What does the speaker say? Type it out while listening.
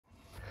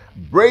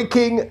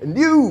Breaking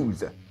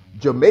news!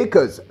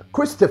 Jamaica's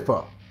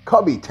Christopher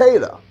 "Cubby"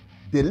 Taylor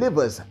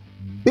delivers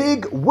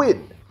big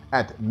win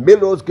at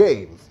Millrose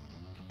Games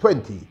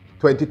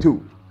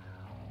 2022.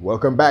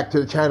 Welcome back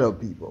to the channel,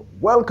 people.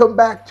 Welcome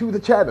back to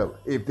the channel.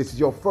 If this is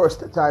your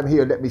first time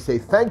here, let me say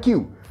thank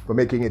you for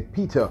making it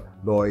Peter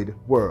Lloyd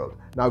World.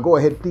 Now go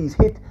ahead, please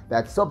hit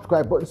that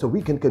subscribe button so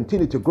we can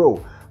continue to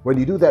grow. When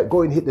you do that,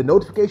 go and hit the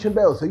notification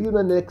bell so you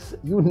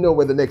know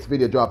when the next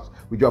video drops.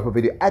 We drop a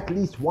video at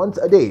least once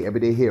a day, every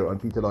day here on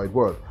Peter Lloyd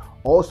World.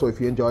 Also, if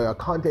you enjoy our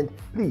content,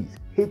 please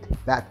hit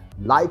that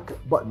like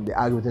button. The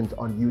algorithms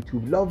on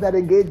YouTube love that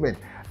engagement.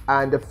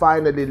 And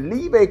finally,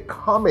 leave a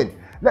comment.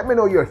 Let me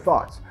know your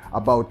thoughts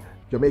about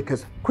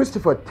Jamaica's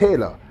Christopher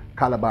Taylor,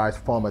 Calabar's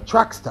former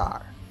track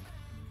star,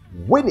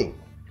 winning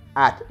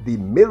at the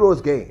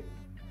Millrose game,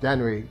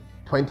 January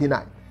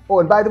 29th. Oh,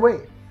 and by the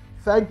way,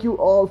 thank you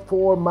all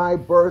for my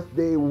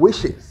birthday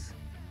wishes.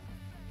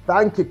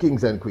 Thank you,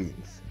 kings and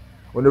queens.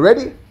 Are you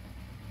ready?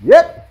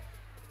 Yep,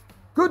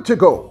 good to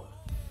go.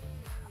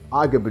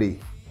 Arguably,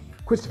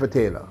 Christopher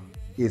Taylor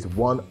is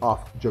one of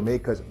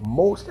Jamaica's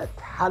most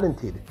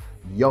talented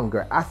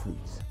younger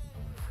athletes.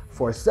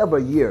 For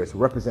several years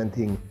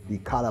representing the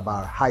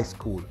Calabar High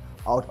School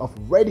out of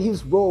Red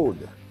Hills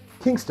Road,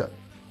 Kingston,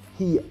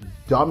 he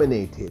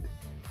dominated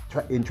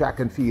in track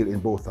and field in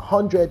both the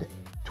 100,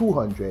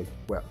 200,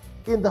 well,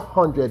 in the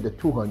 100, the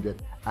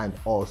 200, and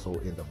also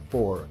in the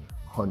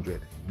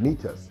 400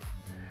 meters.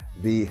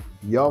 The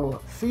young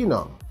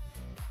phenom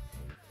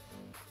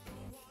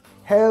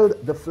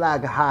held the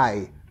flag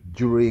high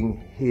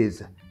during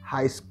his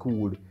high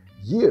school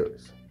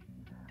years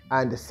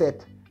and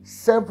set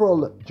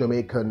several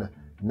Jamaican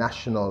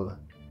national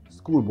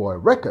schoolboy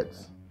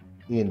records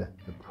in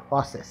the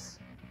process.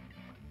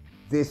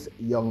 This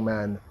young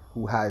man,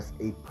 who has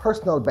a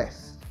personal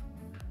best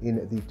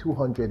in the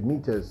 200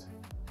 meters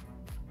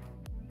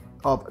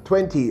of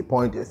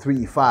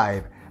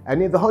 20.35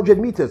 and in the 100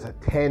 meters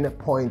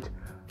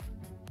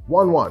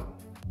 10.11,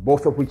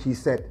 both of which he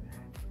set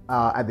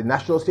at the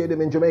National Stadium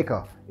in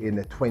Jamaica in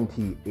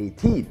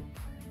 2018.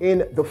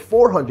 In the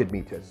 400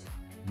 meters,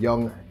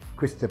 young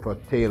Christopher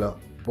Taylor,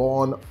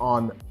 born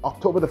on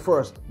October the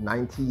 1st,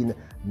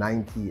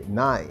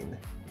 1999,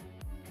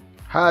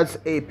 has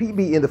a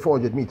PB in the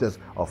 400 meters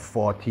of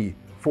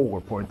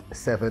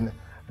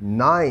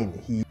 44.79.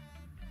 He,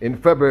 in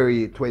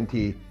February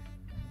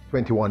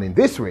 2021 in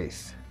this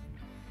race,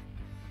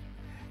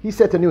 he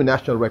set a new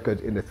national record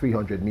in the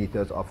 300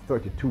 meters of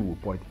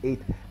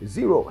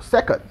 32.80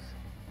 seconds.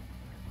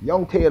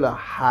 Young Taylor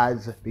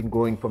has been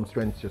growing from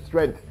strength to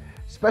strength,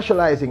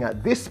 specializing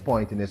at this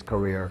point in his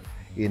career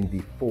in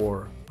the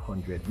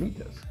 400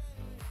 meters.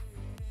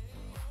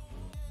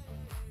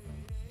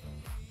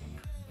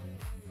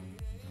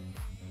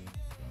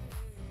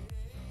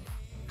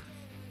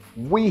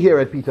 We here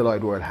at Peter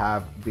Lloyd World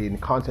have been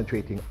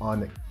concentrating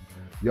on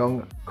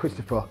young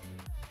Christopher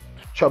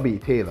 "Chubby"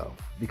 Taylor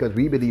because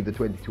we believe the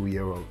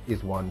 22-year-old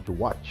is one to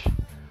watch.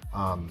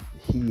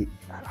 He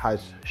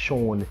has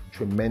shown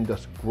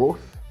tremendous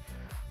growth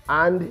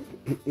and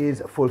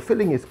is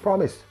fulfilling his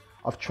promise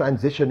of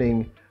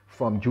transitioning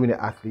from junior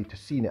athlete to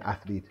senior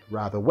athlete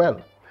rather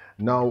well.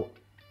 Now,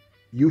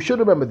 you should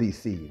remember these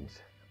scenes.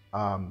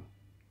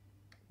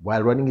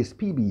 While running his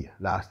PB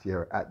last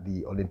year at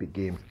the Olympic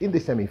Games in the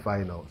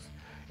semifinals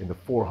in the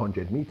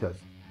 400 meters,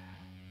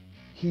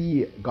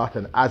 he got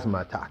an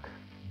asthma attack.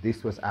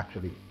 This was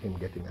actually him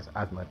getting his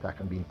asthma attack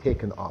and being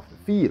taken off the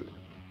field.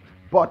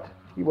 But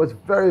he was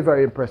very,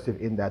 very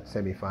impressive in that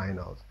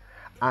semifinals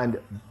and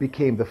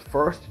became the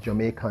first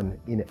Jamaican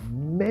in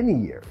many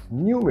years,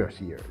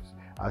 numerous years,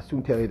 I'll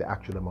soon tell you the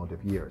actual amount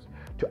of years,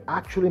 to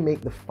actually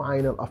make the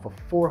final of a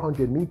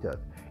 400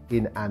 meters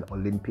in an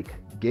Olympic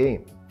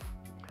game.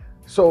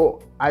 So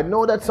I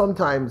know that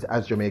sometimes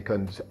as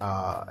Jamaicans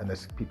and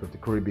as people of the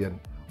Caribbean,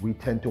 we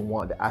tend to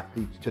want the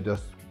athletes to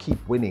just keep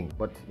winning,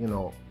 but you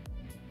know,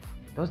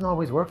 it doesn't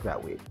always work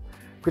that way.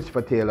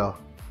 Christopher Taylor,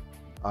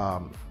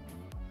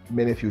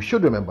 many of you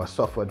should remember,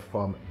 suffered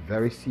from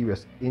very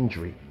serious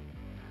injury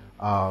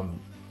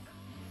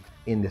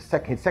in the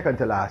second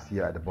to last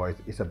year at the Boys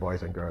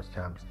and Girls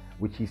Champs,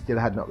 which he still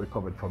had not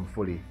recovered from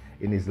fully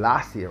in his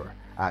last year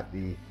at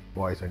the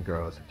Boys and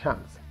Girls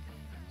Champs.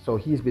 So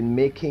he's been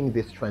making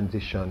this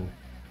transition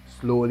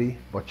slowly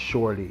but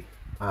surely,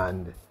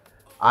 and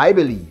I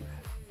believe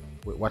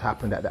with what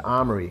happened at the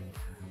Armory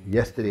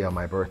yesterday on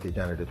my birthday,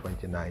 January the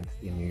 29th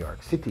in New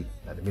York City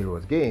at the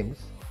Millrose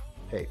Games.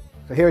 Hey,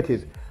 so here it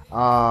is.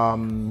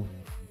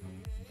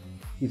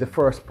 He's the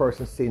first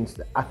person since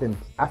the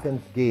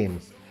Athens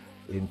Games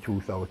in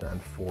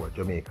 2004,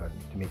 Jamaican,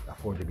 to make a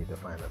 400 meter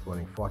finals,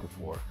 running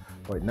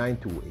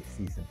 44.92, a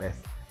season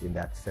best in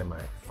that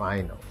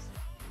semi-finals.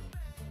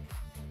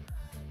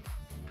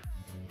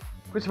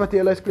 Christopher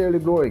Taylor is clearly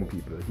growing,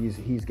 people.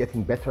 He's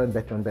getting better and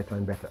better and better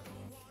and better.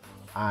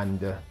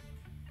 And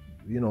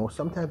you know,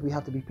 sometimes we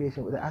have to be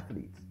patient with the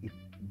athletes.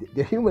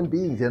 They're human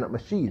beings, they're not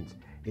machines.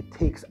 It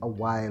takes a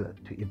while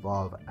to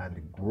evolve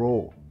and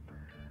grow.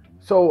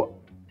 So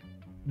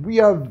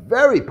we are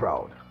very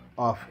proud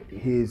of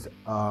his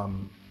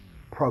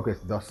progress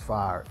thus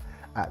far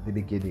at the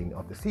beginning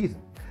of the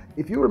season.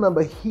 If you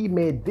remember, he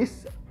made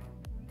this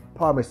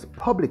promise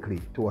publicly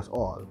to us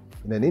all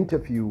in an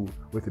interview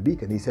with the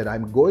Beacon. He said,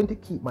 "I'm going to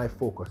keep my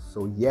focus.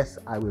 So yes,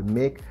 I will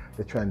make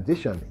the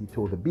transition," he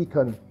told the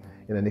Beacon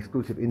in an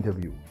exclusive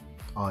interview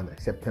on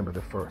September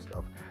the 1st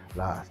of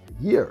last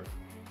year.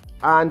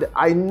 And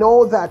I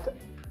know that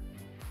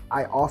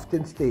I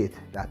often state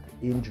that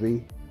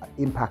injury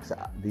impacts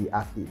the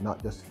athlete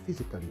not just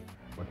physically,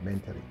 but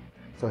mentally.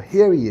 So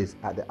here he is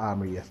at the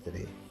Armory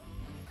yesterday.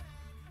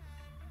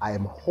 I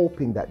am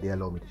hoping that they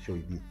allow me to show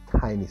you these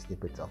tiny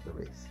snippets of the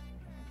race.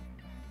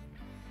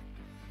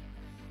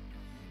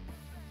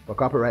 For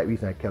copyright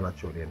reason, I cannot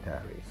show the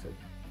entire race. So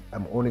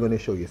I'm only going to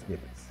show you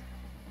snippets.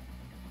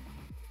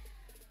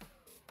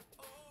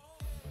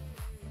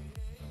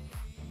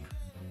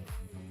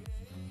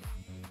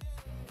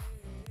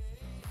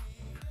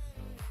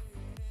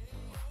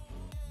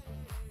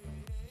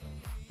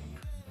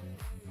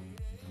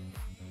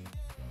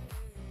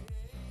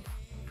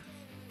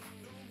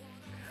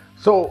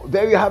 So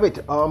there you have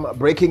it.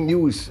 Breaking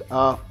news.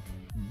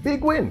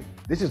 Big win.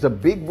 This is a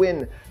big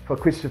win for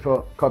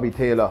Christopher Cubby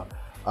Taylor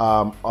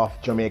of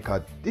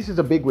Jamaica. This is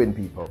a big win,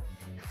 people.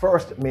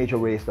 First major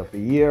race of the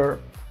year.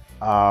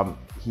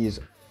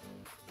 He's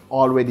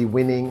already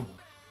winning,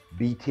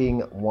 beating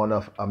one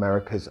of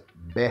America's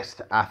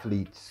best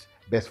athletes,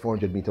 best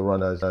 400 meter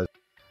runners,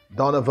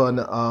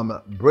 Donovan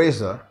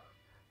Brazier,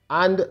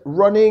 and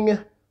running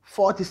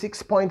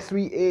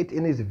 46.38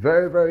 in his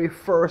very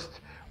first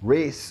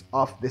race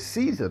of the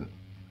season.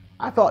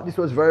 I thought this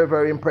was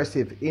very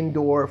impressive.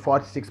 Indoor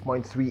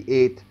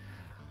 46.38.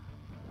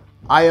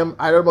 I don't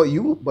know about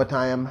you, but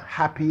I am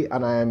happy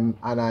and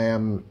I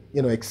am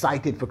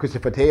excited for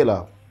Christopher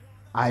Taylor.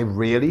 I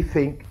really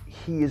think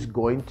he is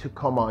going to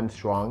come on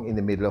strong in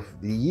the middle of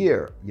the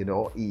year.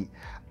 People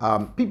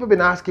have been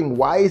asking,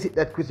 why is it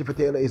that Christopher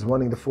Taylor is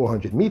running the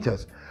 400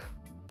 meters?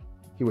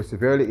 He was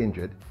severely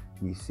injured.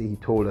 He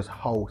told us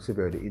how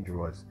severe the injury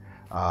was.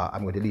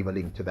 I'm going to leave a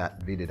link to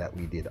that video that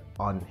we did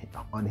on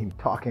him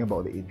talking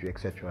about the injury,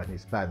 etc., and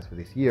his plans for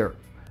this year.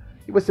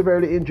 He was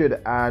severely injured,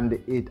 and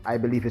I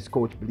believe his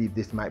coach believed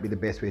this might be the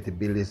best way to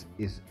build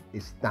his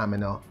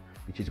stamina,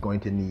 which he's going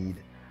to need,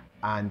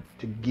 and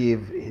to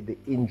give the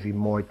injury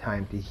more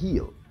time to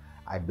heal.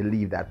 I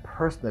believe that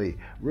personally.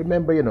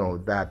 Remember,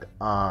 that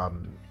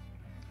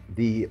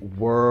the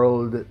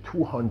world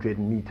 200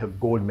 meter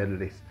gold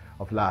medalist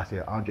of last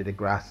year, Andre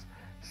DeGrasse,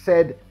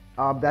 said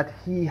that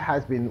he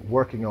has been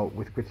working out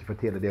with Christopher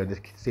Taylor there in the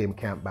same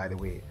camp, by the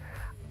way,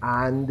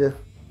 and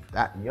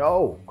that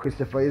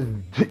Christopher is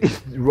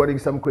running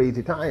some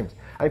crazy times.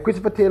 And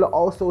Christopher Taylor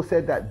also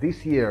said that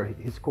this year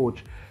his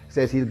coach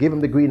says he'll give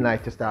him the green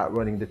light to start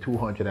running the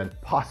 200 and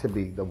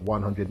possibly the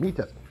 100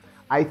 meters.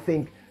 I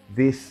think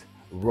this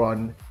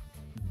run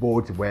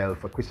bodes well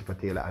for Christopher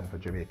Taylor and for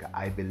Jamaica.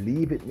 I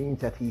believe it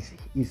means that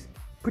he's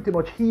pretty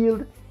much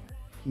healed.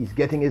 He's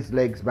getting his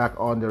legs back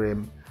under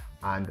him.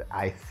 And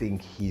I think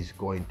he's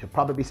going to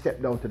probably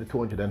step down to the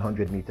 200 and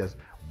 100 meters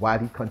while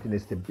he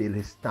continues to build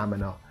his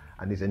stamina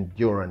and his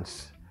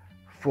endurance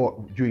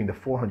during the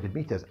 400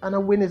 meters. And a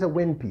win is a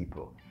win,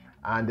 people.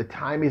 And the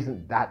time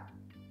isn't that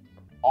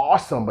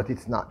awesome, but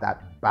it's not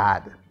that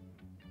bad.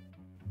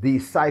 The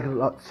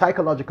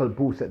psychological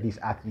boost that these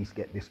athletes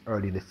get this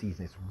early in the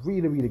season is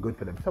really good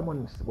for them.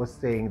 Someone was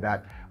saying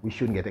that we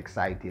shouldn't get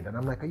excited. And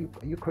I'm like, are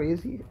you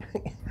crazy?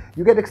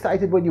 You get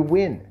excited when you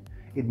win.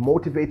 It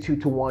motivates you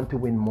to want to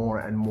win more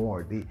and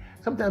more.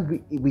 Sometimes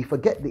we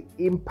forget the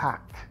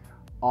impact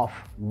of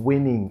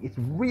winning. It's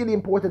really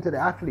important to the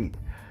athlete.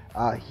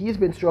 He's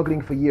been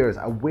struggling for years.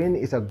 A win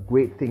is a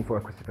great thing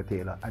for Christopher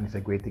Taylor, and it's a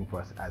great thing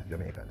for us as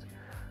Jamaicans.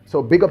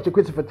 So big up to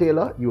Christopher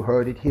Taylor. You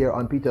heard it here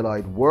on Peter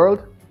Lloyd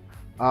World.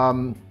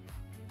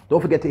 Don't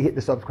forget to hit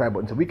the subscribe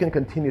button so we can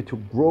continue to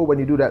grow. When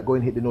you do that, go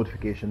and hit the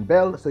notification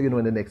bell so you know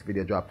when the next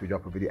video drops. We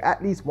drop a video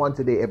at least once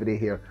a day, every day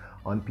here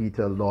on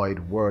Peter Lloyd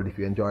World. If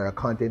you enjoy our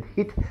content,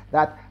 hit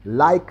that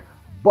like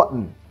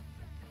button.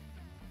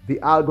 The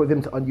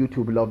algorithms on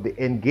YouTube love the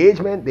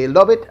engagement. They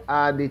love it,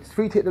 and it's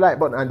free to hit the like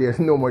button, and there's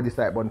no more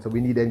dislike button, so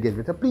we need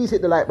engagement. So please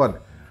hit the like button.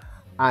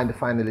 And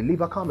finally, leave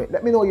a comment.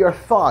 Let me know your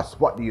thoughts.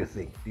 What do you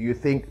think? Do you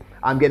think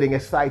I'm getting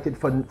excited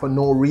for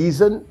no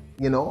reason?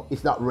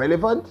 It's not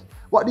relevant?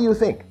 What do you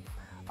think?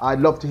 I'd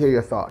love to hear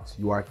your thoughts.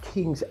 You are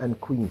kings and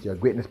queens. Your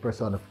greatness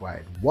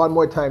personified. One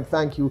more time,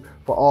 thank you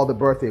for all the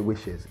birthday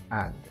wishes,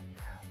 and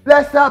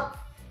bless up.